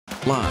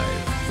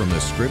Live from the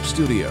Scripps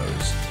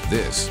Studios,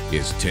 this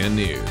is 10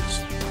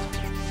 News.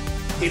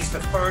 It's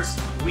the first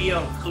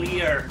real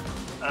clear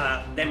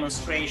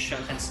demonstration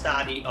and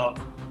study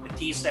of the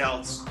T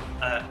cells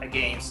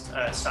against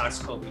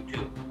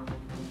SARS-CoV-2.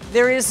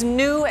 There is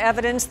new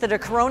evidence that a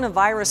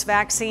coronavirus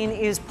vaccine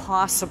is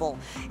possible.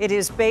 It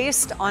is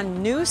based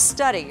on new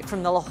study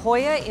from the La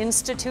Jolla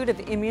Institute of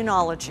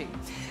Immunology.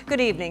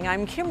 Good evening,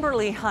 I'm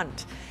Kimberly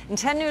Hunt. And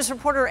 10 News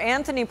reporter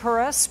Anthony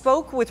Pura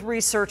spoke with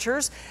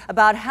researchers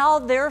about how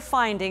their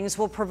findings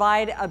will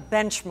provide a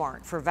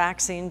benchmark for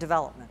vaccine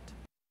development.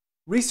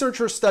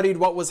 Researchers studied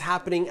what was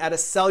happening at a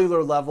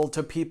cellular level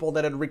to people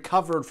that had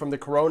recovered from the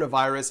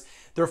coronavirus.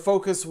 Their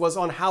focus was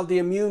on how the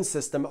immune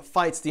system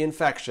fights the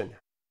infection.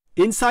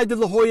 Inside the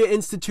La Jolla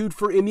Institute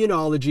for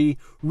Immunology,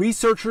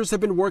 researchers have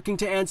been working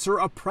to answer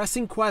a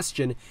pressing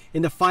question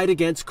in the fight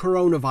against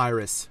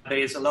coronavirus. There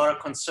is a lot of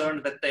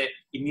concern that the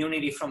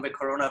immunity from the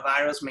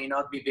coronavirus may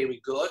not be very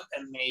good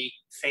and may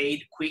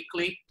fade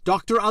quickly.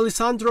 Dr.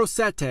 Alessandro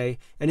Sette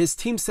and his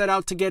team set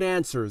out to get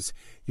answers.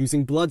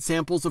 Using blood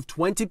samples of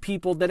 20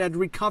 people that had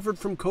recovered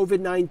from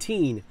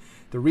COVID-19,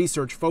 the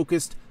research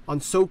focused on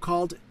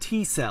so-called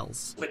T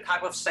cells. The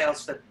type of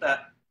cells that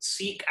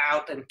seek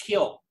out and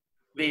kill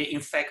the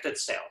infected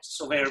cells.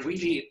 So they're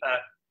really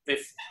the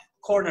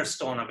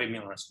cornerstone of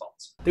immune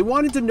response. They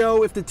wanted to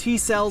know if the T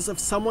cells of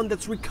someone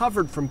that's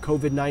recovered from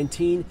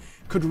COVID-19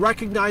 could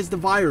recognize the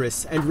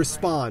virus and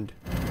respond.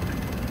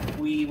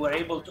 We were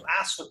able to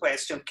ask the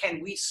question,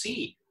 can we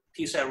see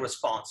T cell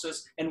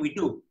responses? And we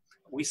do.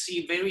 We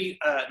see very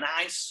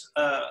nice,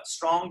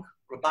 strong,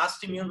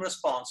 robust immune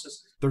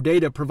responses. Their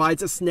data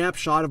provides a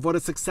snapshot of what a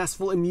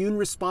successful immune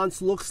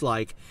response looks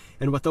like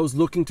and what those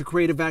looking to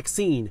create a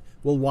vaccine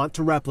will want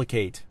to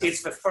replicate.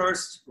 It's the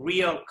first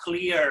real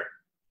clear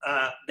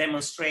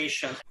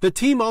demonstration. The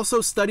team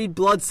also studied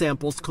blood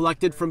samples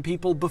collected from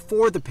people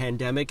before the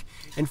pandemic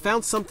and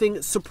found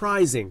something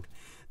surprising.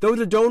 Though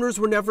the donors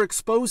were never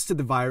exposed to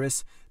the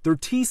virus, their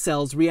T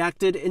cells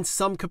reacted in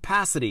some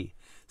capacity.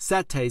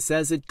 Sette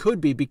says it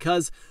could be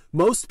because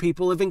most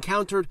people have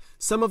encountered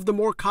some of the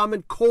more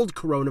common cold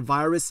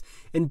coronavirus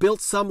and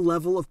built some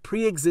level of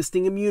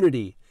pre-existing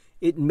immunity.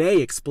 It may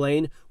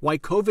explain why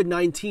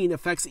COVID-19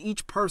 affects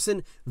each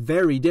person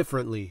very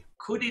differently.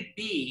 Could it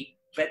be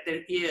that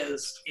there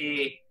is,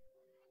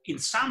 in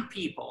some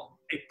people,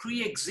 a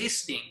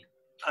pre-existing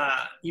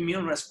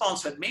immune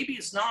response that maybe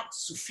is not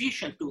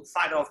sufficient to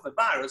fight off the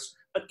virus,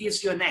 but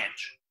gives you an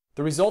edge?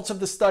 The results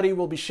of the study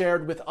will be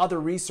shared with other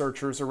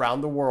researchers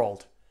around the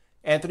world.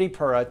 Anthony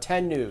Pura,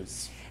 10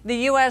 News.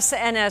 The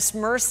USNS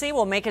Mercy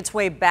will make its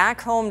way back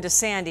home to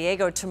San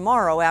Diego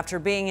tomorrow after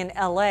being in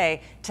LA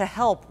to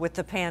help with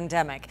the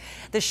pandemic.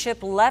 The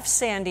ship left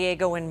San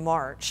Diego in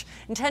March.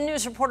 And 10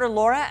 News reporter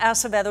Laura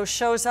Acevedo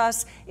shows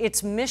us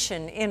its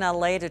mission in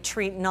LA to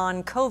treat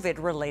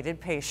non-COVID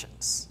related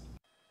patients.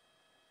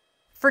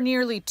 For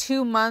nearly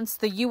 2 months,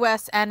 the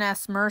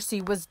USNS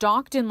Mercy was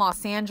docked in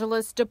Los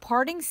Angeles,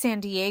 departing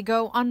San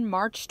Diego on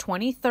March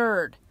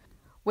 23rd.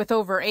 With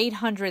over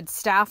 800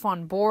 staff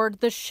on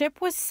board, the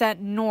ship was sent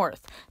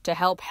north to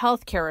help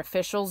healthcare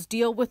officials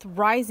deal with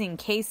rising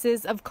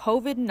cases of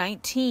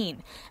COVID-19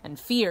 and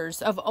fears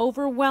of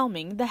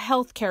overwhelming the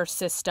healthcare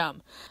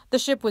system. The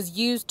ship was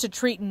used to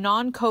treat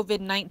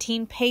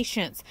non-COVID-19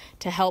 patients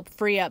to help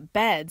free up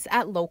beds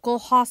at local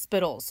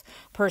hospitals.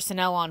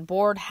 Personnel on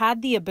board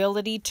had the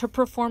ability to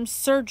perform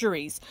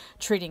surgeries,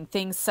 treating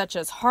things such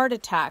as heart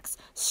attacks,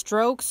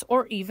 strokes,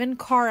 or even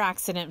car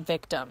accident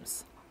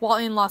victims. While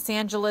in Los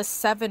Angeles,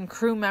 7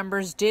 crew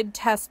members did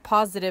test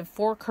positive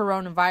for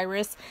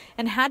coronavirus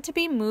and had to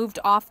be moved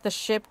off the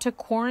ship to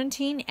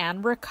quarantine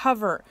and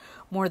recover.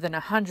 More than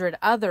 100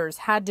 others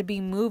had to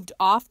be moved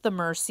off the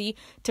Mercy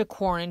to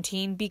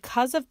quarantine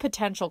because of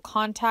potential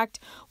contact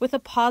with a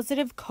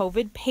positive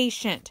COVID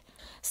patient.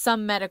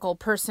 Some medical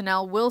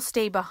personnel will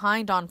stay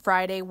behind on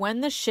Friday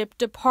when the ship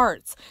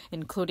departs,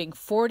 including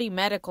 40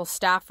 medical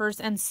staffers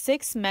and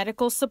 6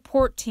 medical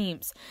support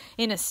teams.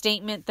 In a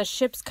statement, the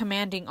ship's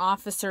commanding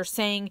officer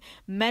saying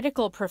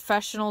medical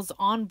professionals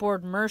on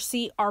board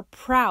Mercy are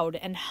proud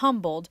and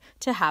humbled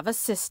to have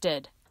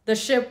assisted. The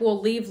ship will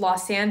leave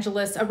Los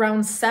Angeles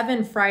around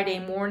 7 Friday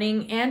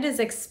morning and is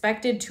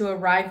expected to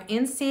arrive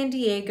in San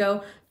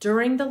Diego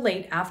during the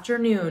late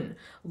afternoon.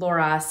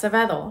 Laura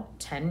Acevedo,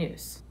 10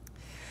 News.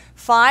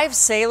 5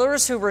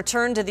 sailors who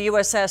returned to the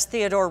USS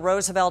Theodore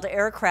Roosevelt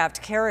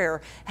aircraft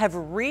carrier have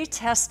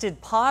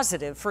retested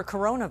positive for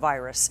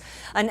coronavirus.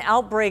 An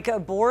outbreak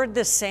aboard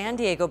the San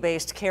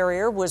Diego-based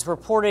carrier was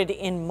reported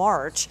in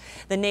March.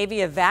 The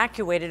Navy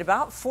evacuated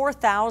about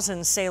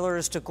 4,000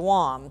 sailors to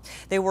Guam.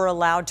 They were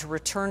allowed to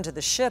return to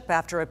the ship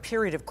after a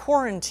period of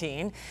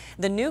quarantine.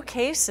 The new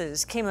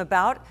cases came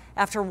about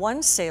after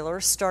one sailor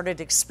started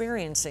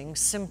experiencing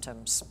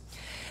symptoms.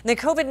 The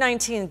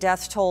COVID-19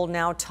 death toll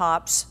now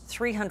tops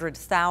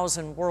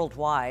 300,000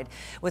 worldwide,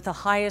 with the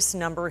highest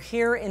number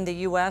here in the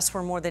U.S.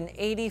 where more than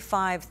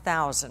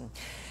 85,000.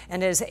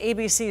 And as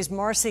ABC's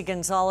Marcy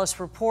Gonzalez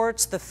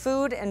reports, the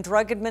Food and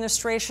Drug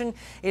Administration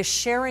is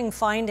sharing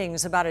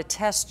findings about a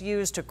test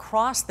used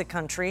across the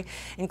country,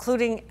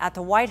 including at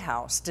the White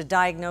House, to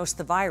diagnose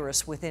the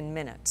virus within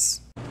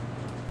minutes.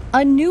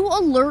 A new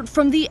alert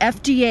from the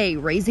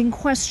FDA raising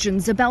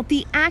questions about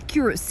the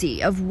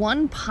accuracy of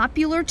one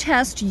popular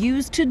test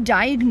used to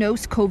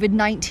diagnose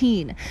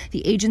COVID-19.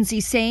 The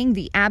agency saying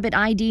the Abbott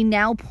ID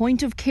Now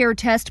point-of-care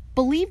test,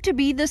 believed to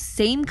be the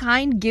same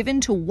kind given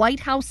to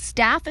White House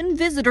staff and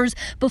visitors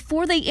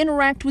before they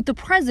interact with the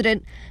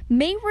president,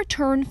 may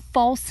return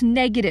false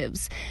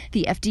negatives.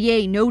 The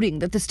FDA noting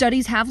that the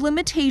studies have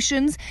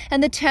limitations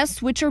and the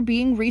tests which are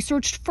being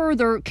researched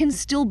further can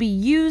still be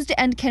used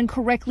and can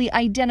correctly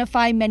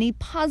identify many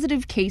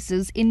positive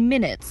cases in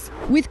minutes.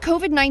 With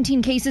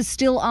COVID-19 cases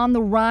still on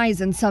the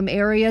rise in some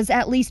areas,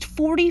 at least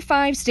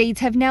 45 states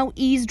have now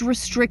eased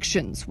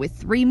restrictions, with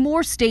 3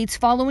 more states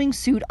following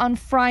suit on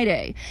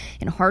Friday.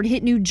 In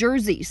hard-hit New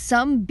Jersey,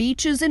 some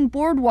beaches and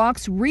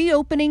boardwalks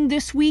reopening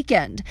this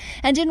weekend.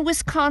 And in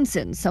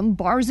Wisconsin, some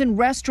bars and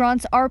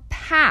restaurants are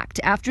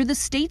packed after the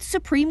state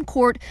Supreme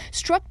Court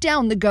struck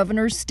down the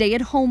governor's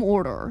stay-at-home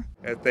order.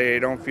 If they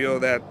don't feel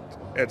that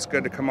it's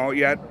good to come out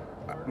yet,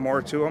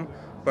 more to them.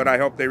 But I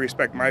hope they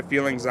respect my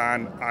feelings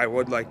on I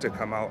would like to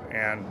come out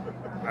and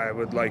I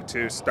would like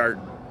to start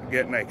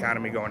getting the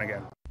economy going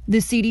again. The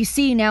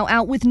CDC now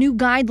out with new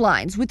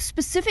guidelines with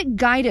specific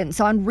guidance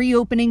on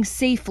reopening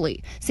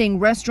safely, saying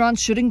restaurants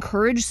should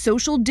encourage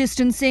social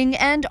distancing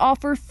and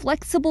offer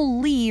flexible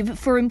leave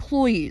for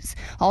employees.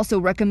 Also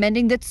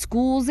recommending that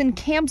schools and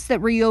camps that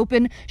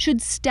reopen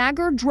should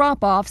stagger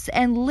drop-offs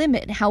and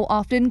limit how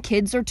often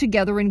kids are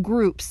together in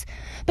groups.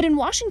 But in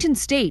Washington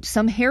state,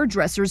 some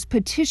hairdressers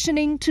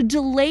petitioning to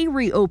delay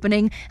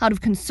reopening out of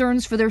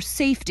concerns for their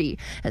safety,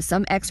 as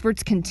some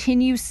experts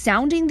continue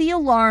sounding the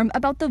alarm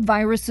about the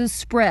virus's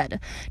spread.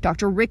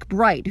 Dr. Rick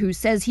Bright, who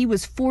says he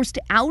was forced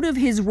out of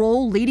his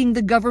role leading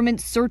the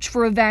government's search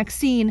for a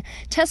vaccine,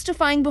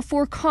 testifying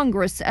before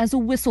Congress as a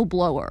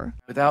whistleblower.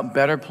 Without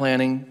better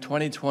planning,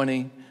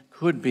 2020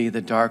 could be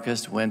the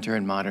darkest winter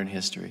in modern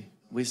history.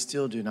 We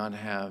still do not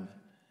have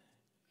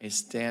a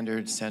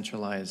standard,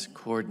 centralized,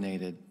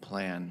 coordinated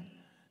plan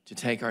to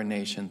take our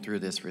nation through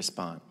this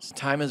response.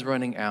 Time is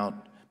running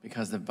out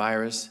because the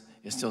virus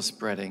is still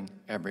spreading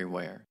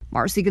everywhere.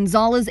 Marcy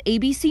Gonzalez,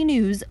 ABC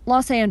News,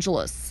 Los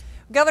Angeles.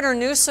 Governor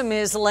Newsom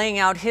is laying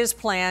out his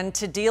plan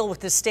to deal with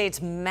the state's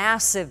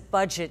massive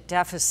budget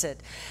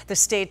deficit. The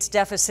state's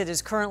deficit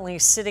is currently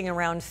sitting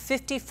around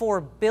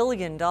 $54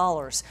 billion.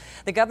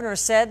 The governor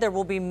said there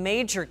will be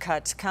major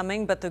cuts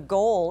coming, but the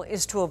goal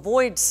is to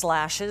avoid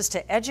slashes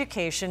to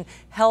education,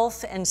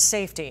 health, and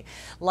safety.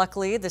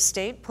 Luckily, the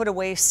state put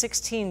away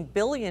 $16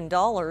 billion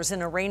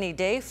in a rainy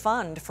day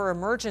fund for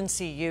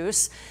emergency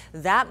use.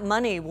 That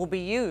money will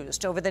be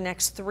used over the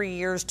next 3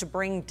 years to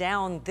bring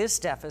down this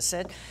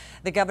deficit.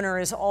 The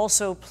governor is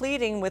also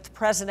pleading with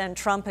President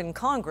Trump and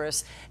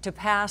Congress to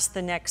pass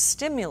the next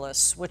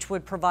stimulus, which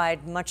would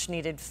provide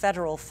much-needed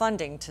federal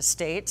funding to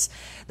states.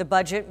 The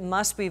budget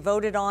must be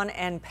voted on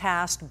and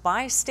passed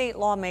by state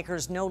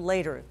lawmakers no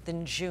later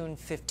than June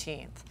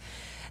 15th.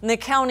 And the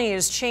county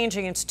is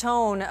changing its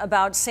tone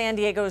about San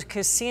Diego's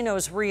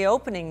casinos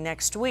reopening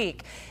next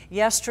week.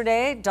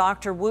 Yesterday,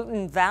 Dr.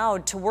 Wooten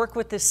vowed to work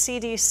with the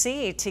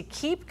CDC to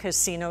keep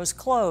casinos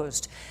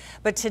closed.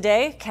 But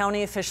today,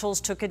 county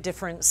officials took a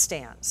different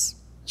stance.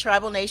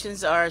 Tribal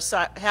nations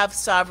have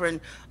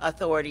sovereign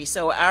authority,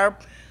 so our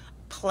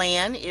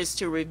plan is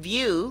to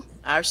review,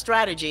 our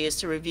strategy is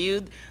to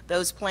review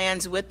those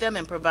plans with them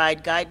and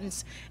provide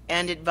guidance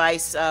and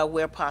advice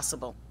where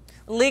possible.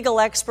 Legal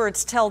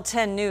experts tell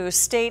 10 News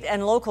state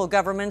and local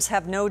governments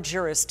have no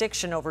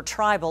jurisdiction over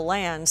tribal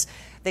lands.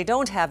 They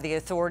don't have the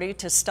authority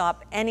to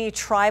stop any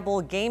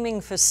tribal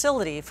gaming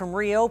facility from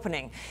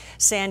reopening.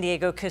 San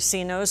Diego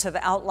casinos have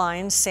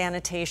outlined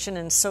sanitation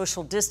and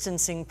social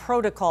distancing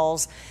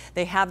protocols.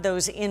 They have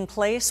those in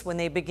place when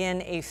they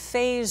begin a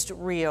phased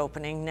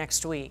reopening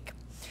next week.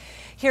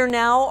 Here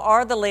now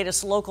are the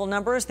latest local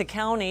numbers. The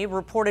county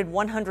reported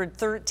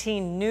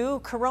 113 new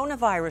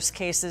coronavirus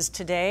cases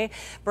today,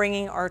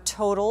 bringing our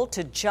total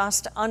to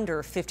just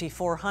under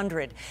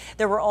 5,400.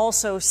 There were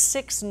also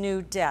 6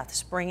 new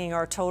deaths, bringing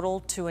our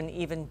total to an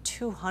even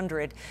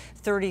 200.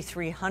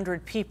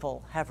 3,300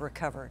 people have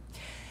recovered.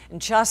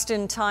 And just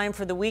in time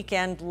for the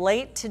weekend,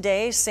 late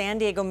today, San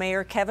Diego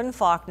Mayor Kevin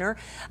Faulconer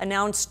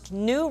announced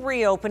new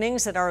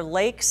reopenings at our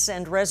lakes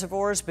and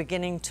reservoirs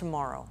beginning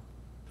tomorrow.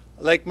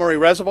 Lake Murray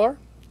Reservoir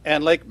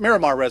and Lake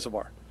Miramar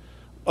Reservoir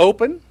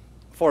open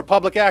for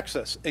public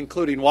access,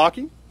 including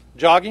walking,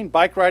 jogging,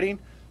 bike riding,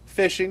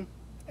 fishing,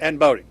 and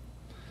boating.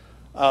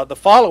 The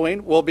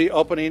following will be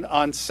opening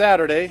on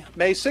Saturday,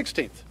 May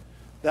 16th.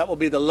 That will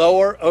be the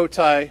Lower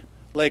Otay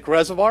Lake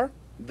Reservoir.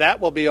 That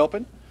will be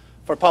open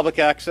for public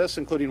access,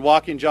 including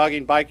walking,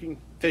 jogging, biking,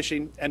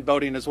 fishing, and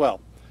boating as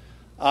well.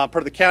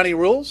 Per the county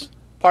rules,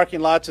 parking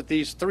lots at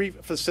these 3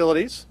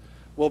 facilities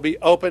will be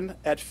open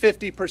at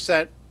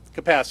 50%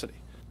 capacity.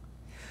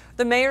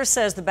 The mayor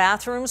says the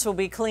bathrooms will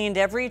be cleaned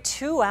every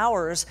 2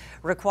 hours.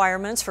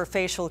 Requirements for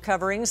facial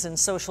coverings and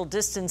social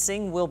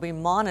distancing will be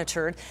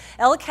monitored.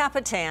 El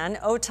Capitan,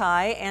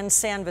 Otay, and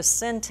San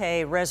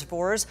Vicente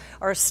reservoirs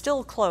are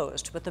still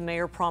closed, but the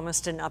mayor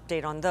promised an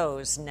update on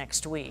those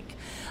next week.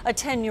 A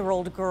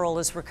 10-year-old girl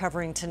is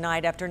recovering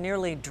tonight after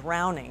nearly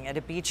drowning at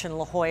a beach in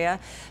La Jolla.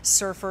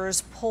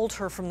 Surfers pulled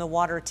her from the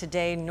water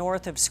today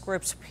north of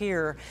Scripps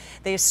Pier.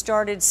 They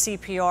started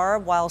CPR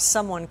while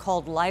someone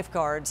called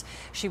lifeguards.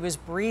 She was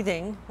breathing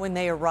when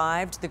they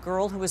arrived. The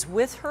girl, who was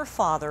with her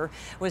father,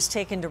 was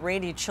taken to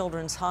Rady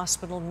Children's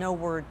Hospital. No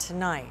word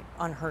tonight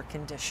on her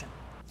condition.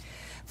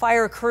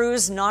 Fire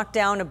crews knocked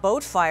down a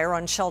boat fire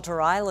on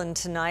Shelter Island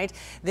tonight.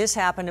 This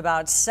happened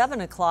about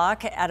 7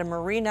 o'clock at a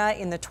marina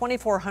in the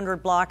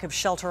 2400 block of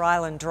Shelter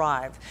Island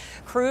Drive.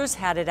 Crews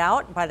had it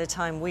out by the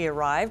time we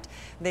arrived.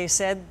 They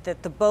said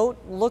that the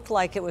boat looked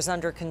like it was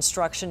under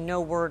construction. No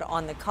word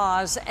on the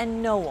cause,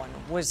 and no one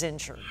was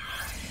injured.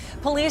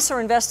 Police are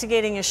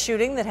investigating a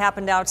shooting that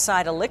happened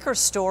outside a liquor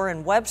store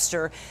in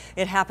Webster.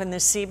 It happened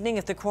this evening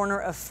at the corner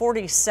of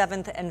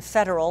 47th and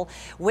Federal.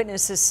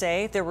 Witnesses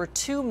say there were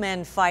 2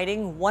 men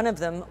fighting. One of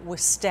them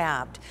was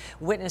stabbed.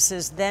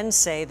 Witnesses then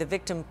say the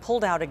victim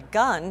pulled out a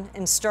gun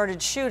and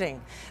started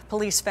shooting.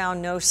 Police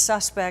found no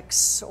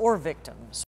suspects or victims.